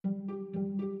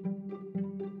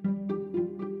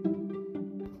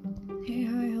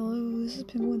This is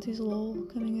Penguincy's Lol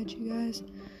coming at you guys.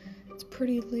 It's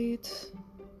pretty late,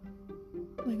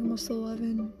 like almost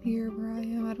 11 here where I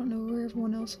am. I don't know where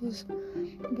everyone else is,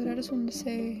 but I just wanted to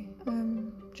say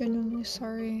I'm genuinely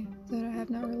sorry that I have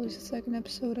not released a second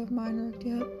episode of Minecraft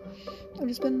yet. I've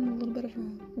just been in a little bit of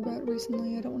a rut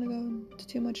recently. I don't want to go into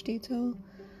too much detail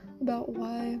about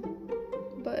why,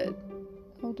 but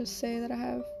I'll just say that I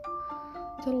have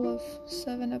a total of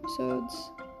 7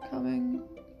 episodes coming.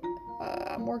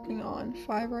 I'm working on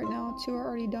 5 right now. 2 are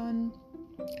already done.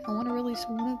 I want to release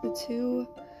one of the 2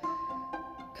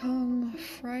 come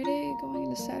Friday, going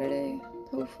into Saturday,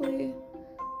 hopefully.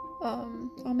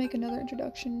 I'll make another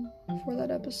introduction for that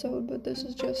episode, but this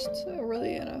is just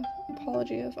really an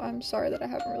apology of I'm sorry that I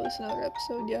haven't released another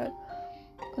episode yet.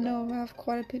 I know I have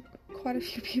quite a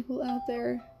few people out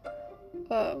there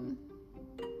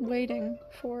waiting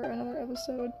for another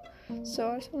episode,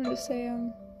 so I just wanted to say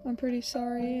I'm pretty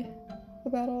sorry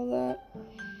about all that.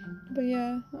 But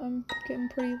yeah, I'm getting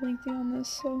pretty lengthy on this,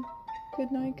 so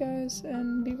good night guys,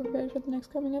 and be prepared for the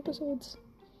next coming episodes.